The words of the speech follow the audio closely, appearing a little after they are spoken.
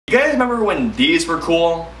remember when these were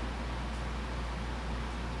cool?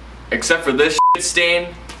 Except for this shit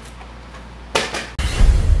stain.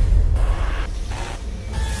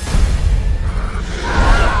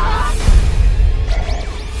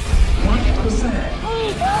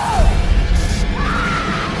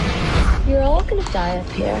 You're all gonna die up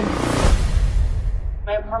here.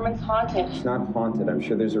 My apartment's haunted. It's not haunted. I'm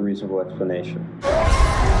sure there's a reasonable explanation.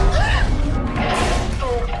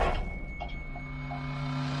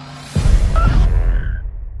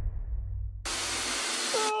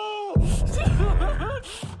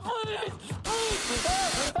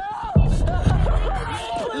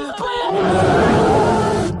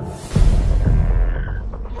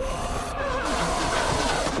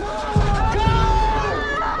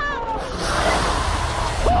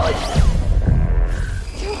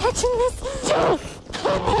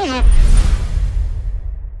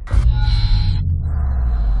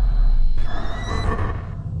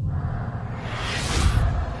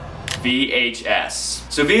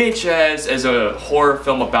 VHS. So VHS is a horror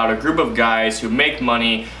film about a group of guys who make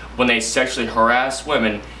money when they sexually harass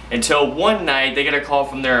women until one night they get a call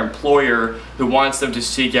from their employer who wants them to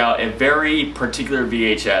seek out a very particular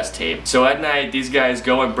VHS tape. So at night these guys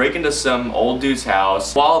go and break into some old dude's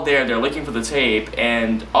house. While there, they're looking for the tape,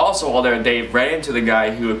 and also while there, they ran into the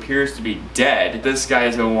guy who appears to be dead. This guy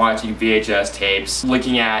has been watching VHS tapes,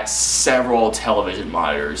 looking at several television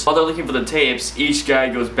monitors. While they're looking for the tapes, each guy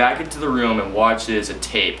goes back into the room and watches a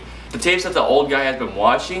tape. The tapes that the old guy has been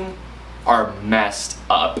watching are messed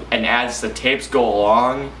up, and as the tapes go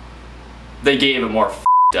along, they get even more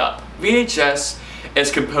f***ed up. VHS is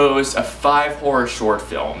composed of 5 horror short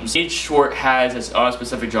films. Each short has its own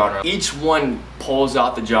specific genre. Each one pulls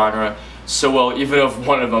out the genre so well, even if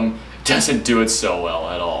one of them doesn't do it so well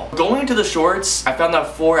at all. Going into the shorts, I found that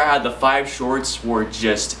 4 out of the 5 shorts were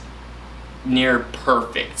just near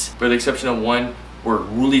perfect. With the exception of one, were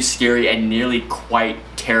really scary and nearly quite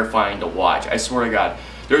terrifying to watch. I swear to God.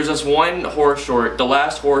 There's this one horror short, the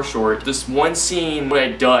last horror short, this one scene what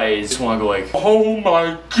it does, I just want to go like, oh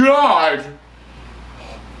my god!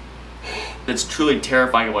 It's truly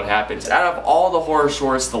terrifying what happens. Out of all the horror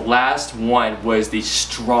shorts, the last one was the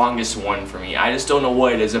strongest one for me. I just don't know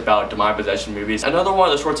what it is about demonic possession movies. Another one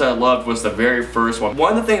of the shorts I loved was the very first one.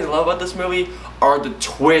 One of the things I love about this movie are the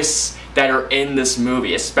twists that are in this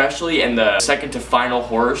movie, especially in the second to final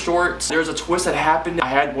horror short. There's a twist that happened. I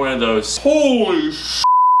had one of those, holy sh**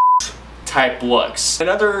 type looks.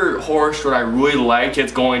 Another horror short I really like,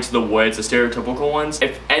 Kids Going to the Woods, the stereotypical ones.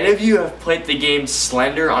 If any of you have played the game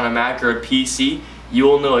Slender on a Mac or a PC, you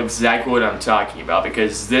will know exactly what I'm talking about,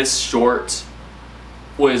 because this short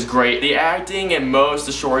was great. The acting in most of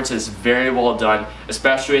the shorts is very well done,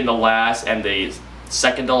 especially in the last and the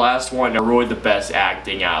second to last one are really the best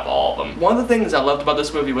acting out of all of them. One of the things I loved about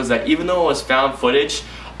this movie was that even though it was found footage,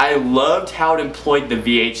 I loved how it employed the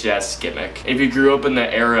VHS gimmick. If you grew up in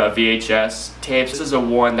the era of VHS tapes, this is a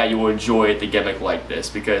one that you will enjoy the gimmick like this,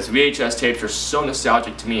 because VHS tapes are so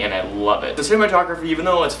nostalgic to me and I love it. The cinematography, even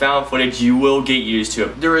though it's found footage, you will get used to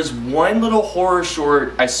it. There is one little horror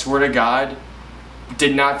short, I swear to God,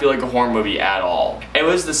 did not feel like a horror movie at all. It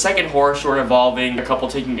was the second horror short involving a couple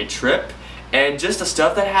taking a trip, and just the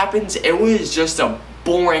stuff that happens, it was just a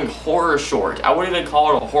boring horror short. I wouldn't even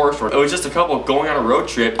call it a horror short. It was just a couple going on a road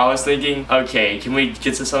trip. I was thinking, okay, can we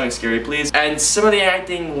get to something scary please? And some of the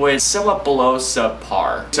acting was somewhat below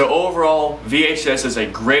subpar. So overall, VHS is a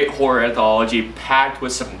great horror anthology packed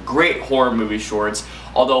with some great horror movie shorts.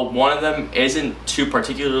 Although one of them isn't too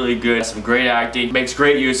particularly good, some great acting, makes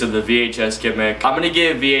great use of the VHS gimmick. I'm gonna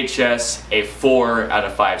give VHS a 4 out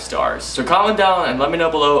of 5 stars. So comment down and let me know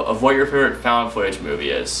below of what your favorite found footage movie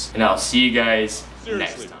is. And I'll see you guys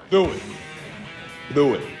next time. Do it.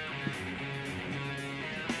 Do it.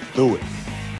 Do it.